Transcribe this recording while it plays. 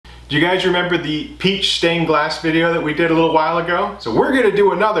Do you guys remember the peach stained glass video that we did a little while ago? So we're gonna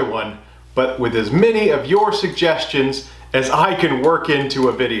do another one, but with as many of your suggestions as I can work into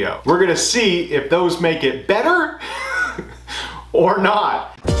a video. We're gonna see if those make it better or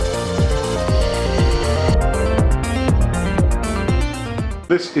not.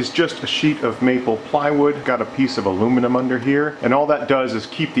 This is just a sheet of maple plywood, got a piece of aluminum under here, and all that does is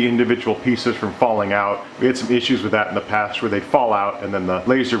keep the individual pieces from falling out. We had some issues with that in the past where they'd fall out and then the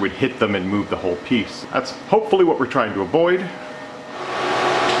laser would hit them and move the whole piece. That's hopefully what we're trying to avoid.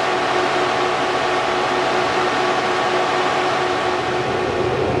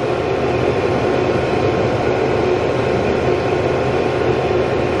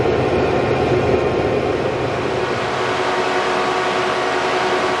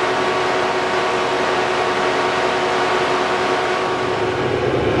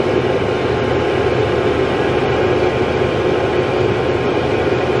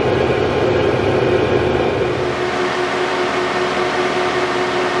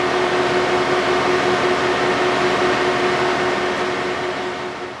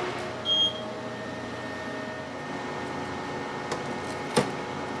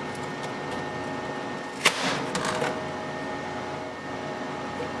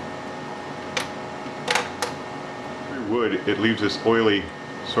 Wood, it leaves this oily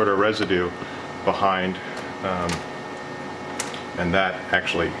sort of residue behind, and that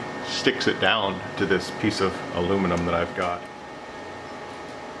actually sticks it down to this piece of aluminum that I've got.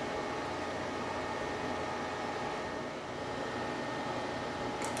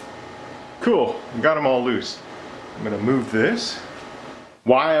 Cool, got them all loose. I'm gonna move this.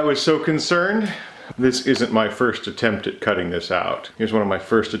 Why I was so concerned? This isn't my first attempt at cutting this out. Here's one of my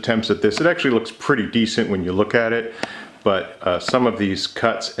first attempts at this. It actually looks pretty decent when you look at it, but some of these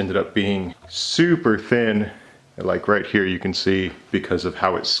cuts ended up being super thin. Like right here you can see because of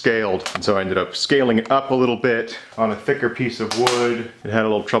how it's scaled. And so I ended up scaling it up a little bit on a thicker piece of wood. It had a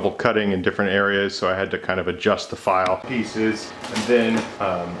little trouble cutting in different areas, so I had to kind of adjust the file pieces. And then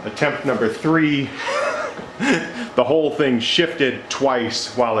attempt number 3, the whole thing shifted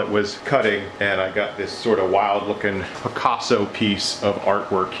twice while it was cutting, and I got this sort of wild looking Picasso piece of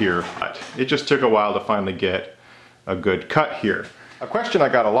artwork here. But it just took a while to finally get a good cut here. A question I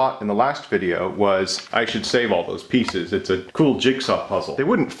got a lot in the last video was I should save all those pieces. It's a cool jigsaw puzzle. They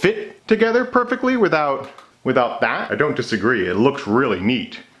wouldn't fit together perfectly without that. I don't disagree. It looks really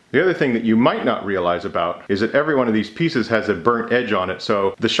neat. The other thing that you might not realize about is that every one of these pieces has a burnt edge on it,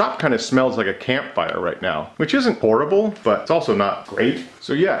 so the shop kind of smells like a campfire right now, which isn't horrible, but it's also not great.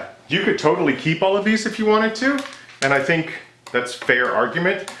 So yeah, you could totally keep all of these if you wanted to, and I think that's a fair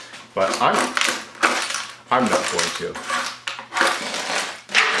argument, but I'm not going to.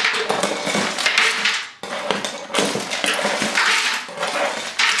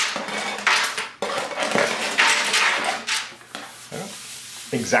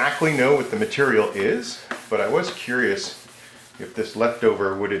 Exactly know what the material is, but I was curious if this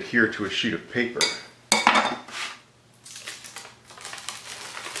leftover would adhere to a sheet of paper.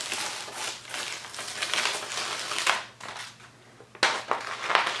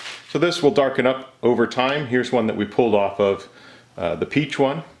 So this will darken up over time. Here's one that we pulled off of the peach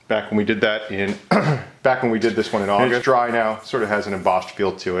one back when we did that in back when we did this one in August. It's dry now, sort of has an embossed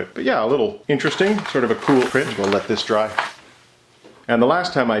feel to it. But yeah, a little interesting, sort of a cool print. We'll let this dry. And the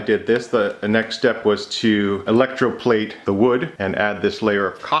last time I did this, the next step was to electroplate the wood and add this layer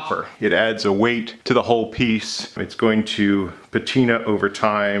of copper. It adds a weight to the whole piece. It's going to patina over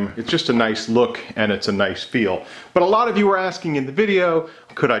time. It's just a nice look and it's a nice feel. But a lot of you were asking in the video,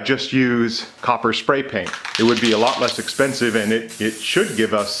 could I just use copper spray paint? It would be a lot less expensive and it should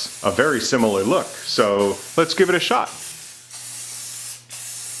give us a very similar look. So let's give it a shot.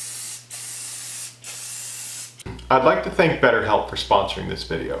 I'd like to thank BetterHelp for sponsoring this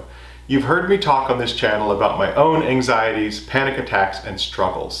video. You've heard me talk on this channel about my own anxieties, panic attacks, and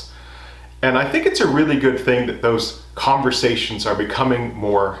struggles. And I think it's a really good thing that those conversations are becoming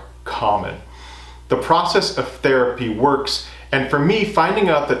more common. The process of therapy works, and for me, finding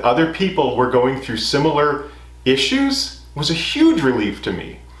out that other people were going through similar issues was a huge relief to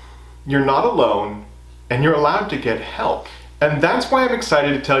me. You're not alone, and you're allowed to get help. And that's why I'm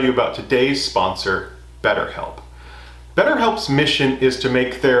excited to tell you about today's sponsor, BetterHelp. BetterHelp's mission is to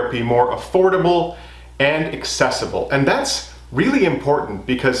make therapy more affordable and accessible. And that's really important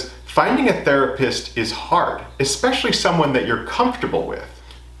because finding a therapist is hard, especially someone that you're comfortable with.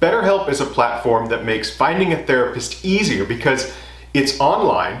 BetterHelp is a platform that makes finding a therapist easier because it's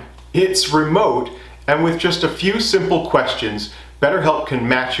online, it's remote, and with just a few simple questions, BetterHelp can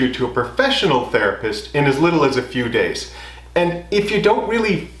match you to a professional therapist in as little as a few days. And if you don't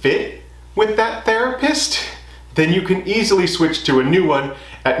really fit with that therapist, then you can easily switch to a new one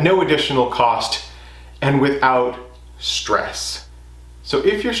at no additional cost and without stress. So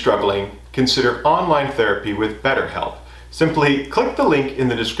if you're struggling, consider online therapy with BetterHelp. Simply click the link in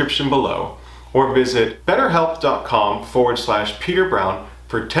the description below or visit betterhelp.com/Peter Brown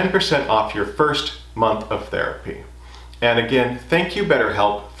for 10% off your first month of therapy. And again, thank you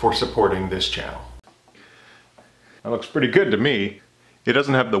BetterHelp for supporting this channel. That looks pretty good to me. It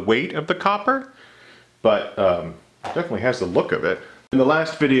doesn't have the weight of the copper, but definitely has the look of it. In the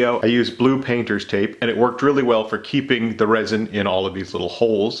last video, I used blue painter's tape, and it worked really well for keeping the resin in all of these little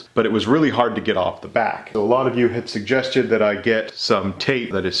holes, but it was really hard to get off the back. So a lot of you had suggested that I get some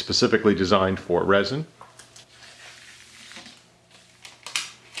tape that is specifically designed for resin.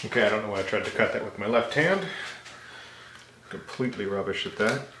 Okay, I don't know why I tried to cut that with my left hand. Completely rubbish at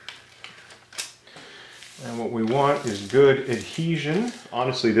that. And what we want is good adhesion.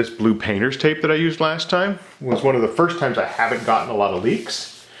 Honestly, this blue painter's tape that I used last time was one of the first times I haven't gotten a lot of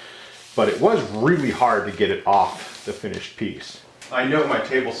leaks, but it was really hard to get it off the finished piece. I know my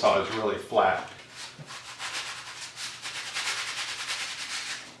table saw is really flat.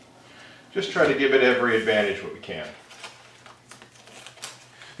 Just try to give it every advantage what we can.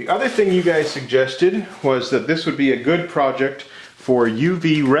 The other thing you guys suggested was that this would be a good project for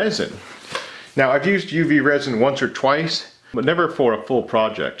UV resin. Now, I've used UV resin once or twice, but never for a full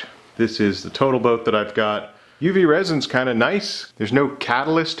project. This is the total boat that I've got. UV resin's kind of nice. There's no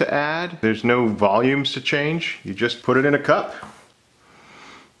catalyst to add. There's no volumes to change. You just put it in a cup.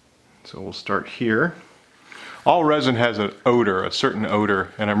 So we'll start here. All resin has an odor, a certain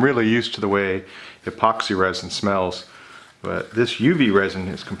odor, and I'm really used to the way epoxy resin smells. But this UV resin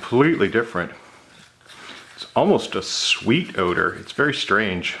is completely different. It's almost a sweet odor. It's very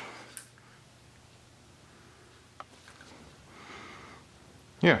strange.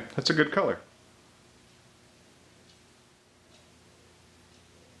 Yeah, that's a good color.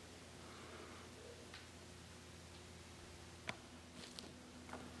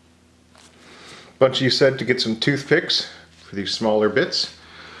 A bunch of you said to get some toothpicks for these smaller bits,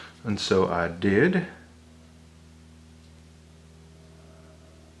 and so I did.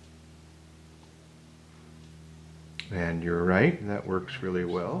 And you're right, that works really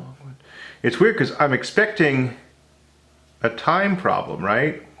well. It's weird because I'm expecting a time problem,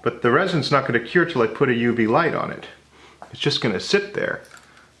 right? But the resin's not going to cure till I put a UV light on it. It's just going to sit there.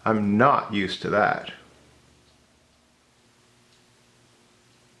 I'm not used to that.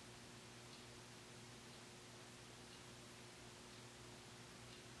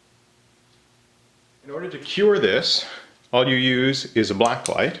 In order to cure this, all you use is a black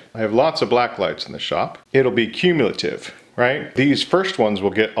light. I have lots of black lights in the shop. It'll be cumulative, right? These first ones will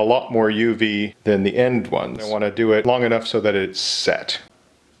get a lot more UV than the end ones. I want to do it long enough so that it's set.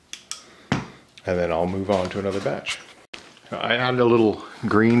 And then I'll move on to another batch. I added a little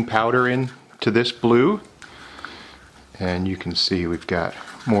green powder into this blue. And you can see we've got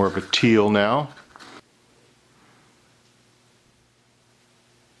more of a teal now.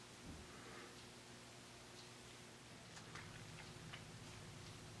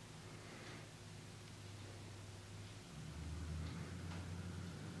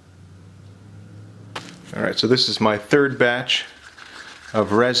 Alright, so this is my third batch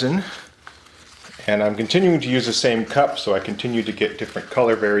of resin, and I'm continuing to use the same cup, so I continue to get different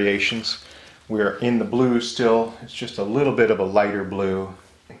color variations. We're in the blue still. It's just a little bit of a lighter blue.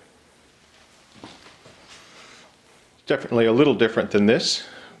 Definitely a little different than this,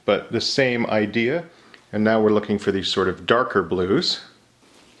 but the same idea. And now we're looking for these sort of darker blues.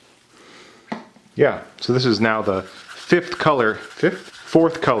 Yeah, so this is now the fourth color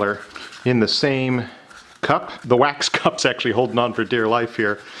in the same cup. The wax cup's actually holding on for dear life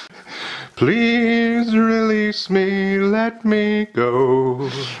here. Please release me, let me go.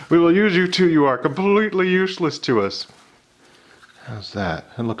 We will use you too, you are completely useless to us. How's that?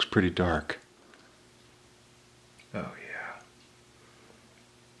 It looks pretty dark. Oh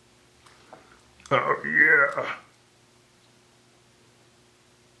yeah. Oh yeah.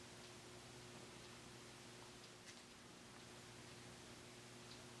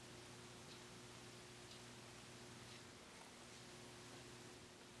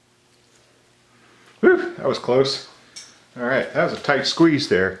 Whew, that was close. Alright, that was a tight squeeze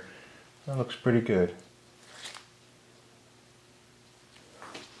there. That looks pretty good.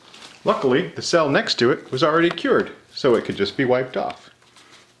 Luckily, the cell next to it was already cured, so it could just be wiped off.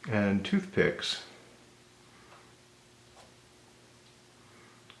 And toothpicks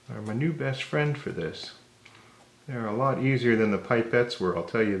are my new best friend for this. They're a lot easier than the pipettes were, I'll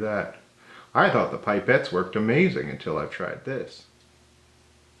tell you that. I thought the pipettes worked amazing until I tried this.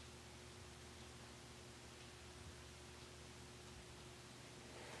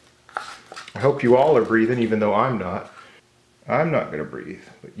 I hope you all are breathing, even though I'm not. I'm not going to breathe,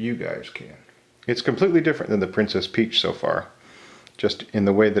 but you guys can. It's completely different than the Princess Peach so far, just in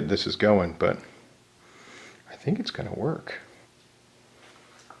the way that this is going, but I think it's going to work.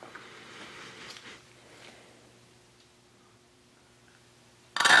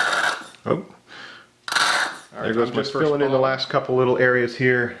 Oh, there goes my first filling in the last couple little areas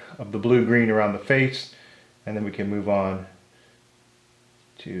here of the blue-green around the face, and then we can move on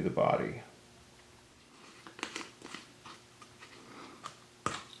to the body.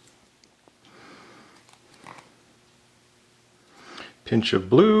 Pinch of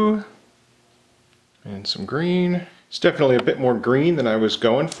blue and some green. It's definitely a bit more green than I was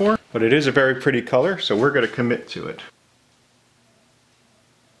going for, but it is a very pretty color, so we're going to commit to it.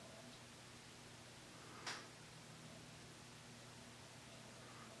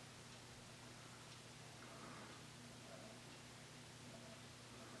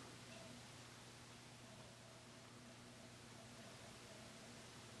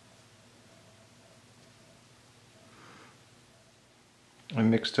 I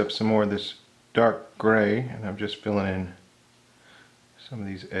mixed up some more of this dark gray, and I'm just filling in some of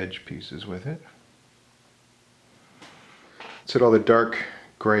these edge pieces with it. Let's hit all the dark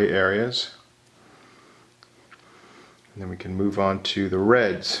gray areas, and then we can move on to the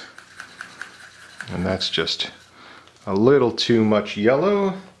reds. And that's just a little too much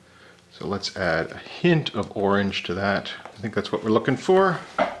yellow, so let's add a hint of orange to that. I think that's what we're looking for.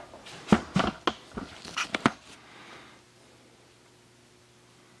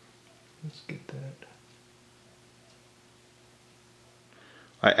 Let's get that.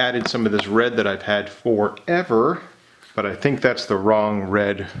 I added some of this red that I've had forever, but I think that's the wrong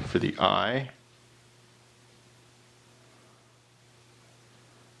red for the eye.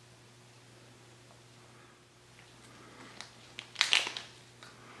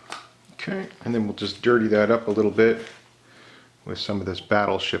 Okay, and then we'll just dirty that up a little bit with some of this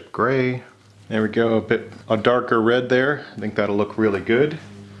Battleship Gray. There we go, a darker red there. I think that'll look really good.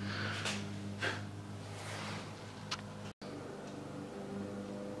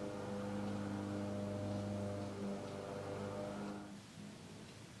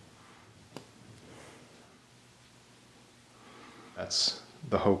 That's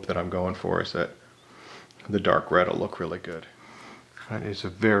the hope that I'm going for, is that the dark red will look really good. That is a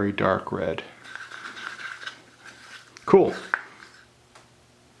very dark red. Cool.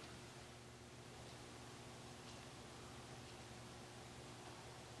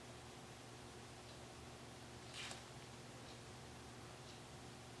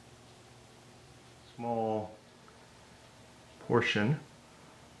 Small portion.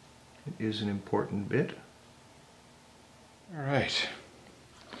 It is an important bit. All right.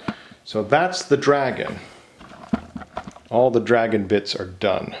 So that's the dragon. All the dragon bits are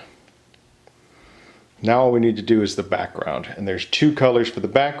done. Now all we need to do is the background. And there's two colors for the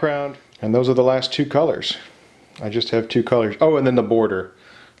background, and those are the last two colors. I just have two colors. Oh, and then the border.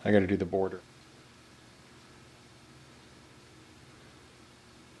 I gotta do the border.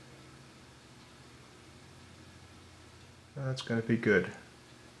 That's gonna be good.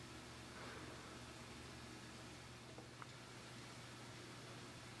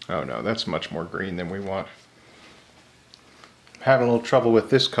 Oh no, that's much more green than we want. Having a little trouble with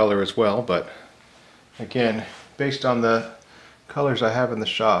this color as well, but again, based on the colors I have in the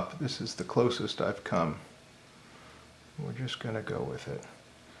shop, this is the closest I've come. We're just going to go with it.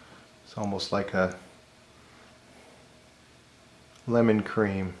 It's almost like a lemon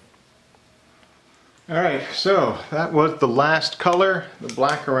cream. Alright, so that was the last color, the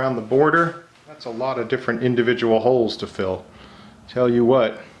black around the border. That's a lot of different individual holes to fill. Tell you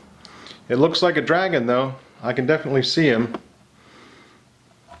what, it looks like a dragon though. I can definitely see him.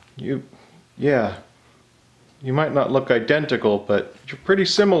 Yeah, you might not look identical, but you're pretty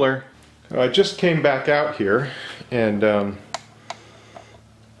similar. I just came back out here, and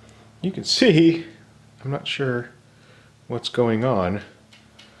you can see, I'm not sure what's going on,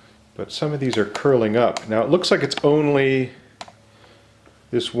 but some of these are curling up. Now it looks like it's only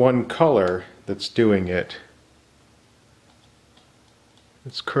this one color that's doing it.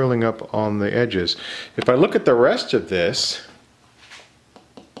 It's curling up on the edges. If I look at the rest of this,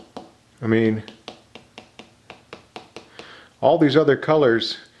 I mean, all these other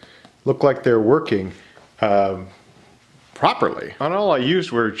colors look like they're working properly. And all I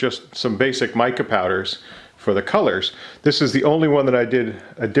used were just some basic mica powders for the colors. This is the only one that I did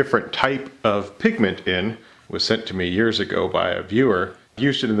a different type of pigment in. It was sent to me years ago by a viewer.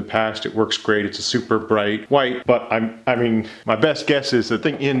 Used it in the past, it works great. It's a super bright white, but I mean, my best guess is the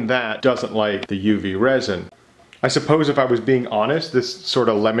thing in that doesn't like the UV resin. I suppose if I was being honest, this sort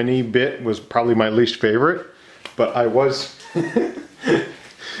of lemony bit was probably my least favorite, but I was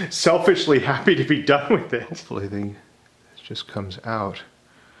selfishly happy to be done with it. Hopefully this just comes out.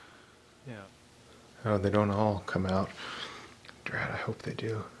 Yeah. Oh, they don't all come out. Drat, I hope they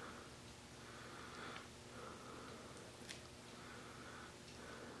do.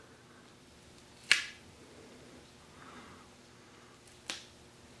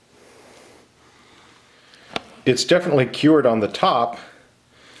 It's definitely cured on the top,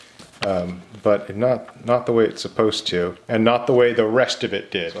 but not the way it's supposed to, and not the way the rest of it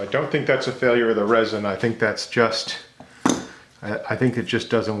did. So I don't think that's a failure of the resin. I think that's just, I think it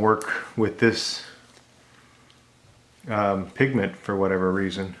just doesn't work with this pigment for whatever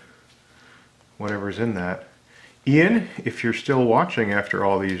reason, whatever's in that. Ian, if you're still watching after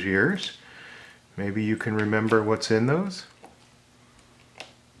all these years, maybe you can remember what's in those.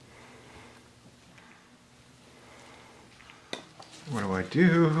 What do I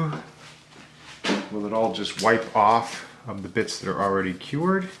do? Will it all just wipe off of the bits that are already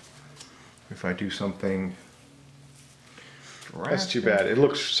cured? If I do something drastic? That's too bad. It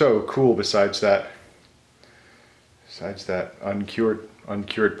looks so cool besides that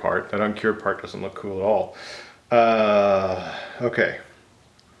uncured part. That uncured part doesn't look cool at all. Okay.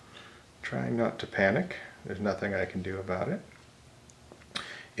 Trying not to panic. There's nothing I can do about it.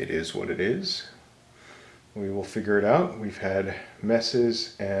 It is what it is. We will figure it out. We've had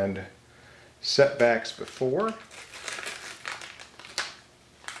messes and setbacks before.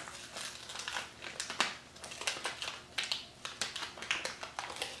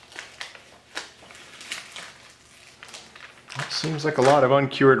 That seems like a lot of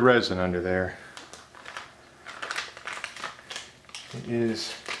uncured resin under there. It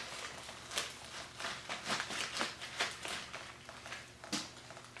is.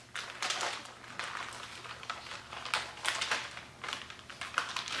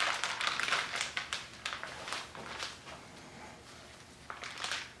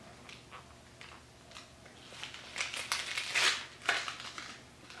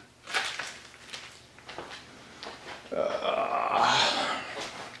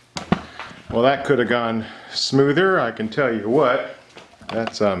 Well, that could have gone smoother, I can tell you what.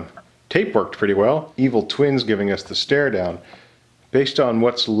 That's tape worked pretty well. Evil Twins giving us the stare down. Based on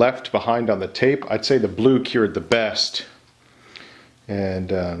what's left behind on the tape, I'd say the blue cured the best. And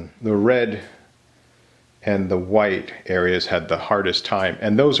the red and the white areas had the hardest time.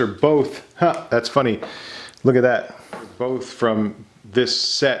 And those are both, that's funny, look at that. Both from this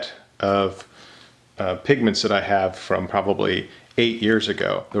set of pigments that I have from probably 8 years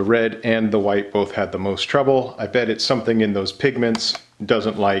ago. The red and the white both had the most trouble. I bet it's something in those pigments.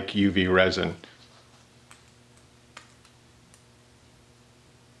 Doesn't like UV resin.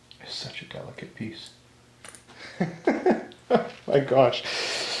 It's such a delicate piece. Oh my gosh.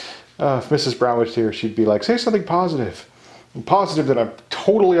 If Mrs. Brown was here, she'd be like, say something positive. I'm positive that I'm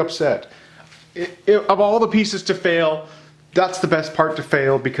totally upset. Of all the pieces to fail, that's the best part to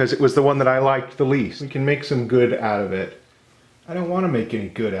fail because it was the one that I liked the least. We can make some good out of it. I don't want to make any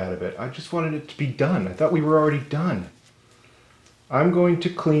good out of it. I just wanted it to be done. I thought we were already done. I'm going to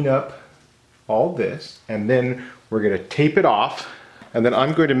clean up all this and then we're going to tape it off and then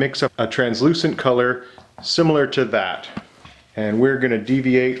I'm going to mix up a translucent color similar to that. And we're going to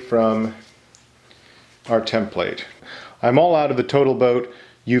deviate from our template. I'm all out of the Total Boat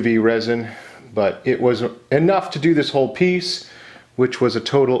UV resin, but it was enough to do this whole piece, which was a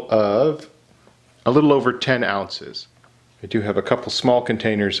total of a little over 10 ounces. I do have a couple small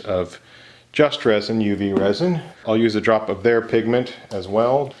containers of Just Resin, UV resin. I'll use a drop of their pigment as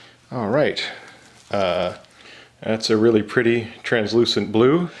well. All right, that's a really pretty translucent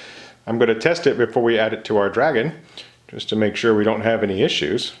blue. I'm going to test it before we add it to our dragon, just to make sure we don't have any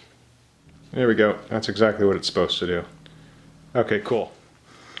issues. There we go, that's exactly what it's supposed to do. Okay, cool.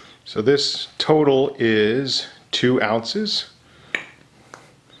 So this total is 2 ounces,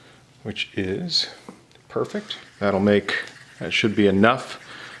 which is perfect. That should be enough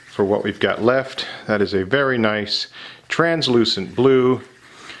for what we've got left. That is a very nice translucent blue,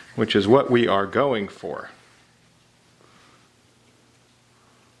 which is what we are going for.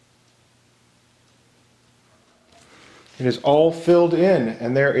 It is all filled in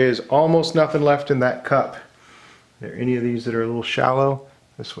and there is almost nothing left in that cup. Are there any of these that are a little shallow?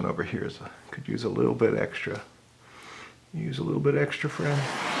 This one over here could use a little bit extra. Use a little bit extra, friend.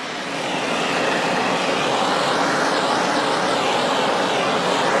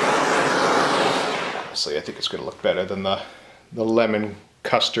 Honestly, I think it's going to look better than the lemon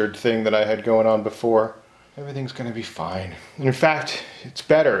custard thing that I had going on before. Everything's gonna be fine. And in fact, it's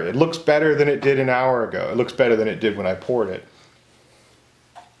better. It looks better than it did an hour ago. It looks better than it did when I poured it.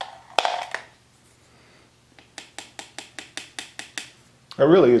 It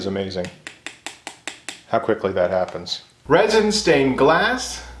really is amazing how quickly that happens. Resin stained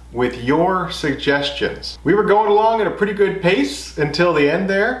glass with your suggestions. We were going along at a pretty good pace until the end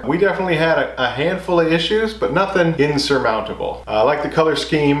there. We definitely had a handful of issues, but nothing insurmountable. I like the color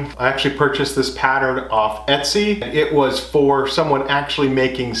scheme. I actually purchased this pattern off Etsy. It was for someone actually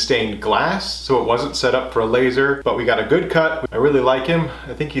making stained glass, so it wasn't set up for a laser, but we got a good cut. I really like him.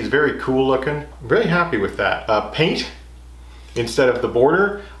 I think he's very cool looking. I'm really happy with that. Paint instead of the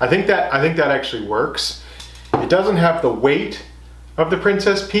border. I think that actually works. It doesn't have the weight of the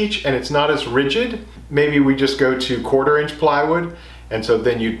Princess Peach, and it's not as rigid. Maybe we just go to 1/4 inch plywood, and so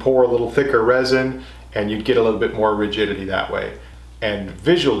then you'd pour a little thicker resin and you'd get a little bit more rigidity that way. And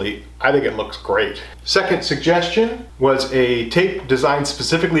visually, I think it looks great. Second suggestion was a tape designed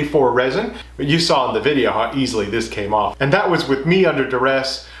specifically for resin. But you saw in the video how easily this came off. And that was with me under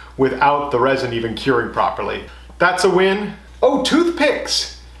duress without the resin even curing properly. That's a win. Oh,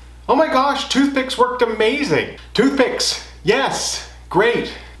 toothpicks! Oh my gosh, toothpicks worked amazing. Toothpicks, yes,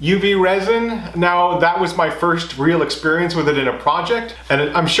 great. UV resin, now that was my first real experience with it in a project,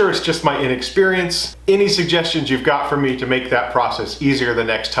 and I'm sure it's just my inexperience. Any suggestions you've got for me to make that process easier the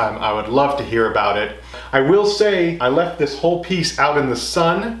next time, I would love to hear about it. I will say I left this whole piece out in the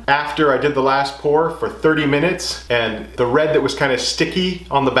sun after I did the last pour for 30 minutes, and the red that was kind of sticky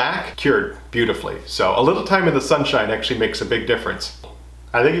on the back cured beautifully. So a little time in the sunshine actually makes a big difference.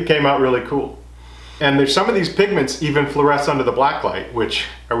 I think it came out really cool. And there's some of these pigments even fluoresce under the black light, which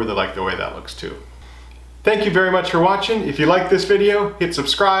I really like the way that looks too. Thank you very much for watching. If you like this video, hit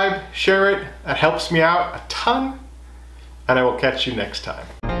subscribe, share it. That helps me out a ton. And I will catch you next time.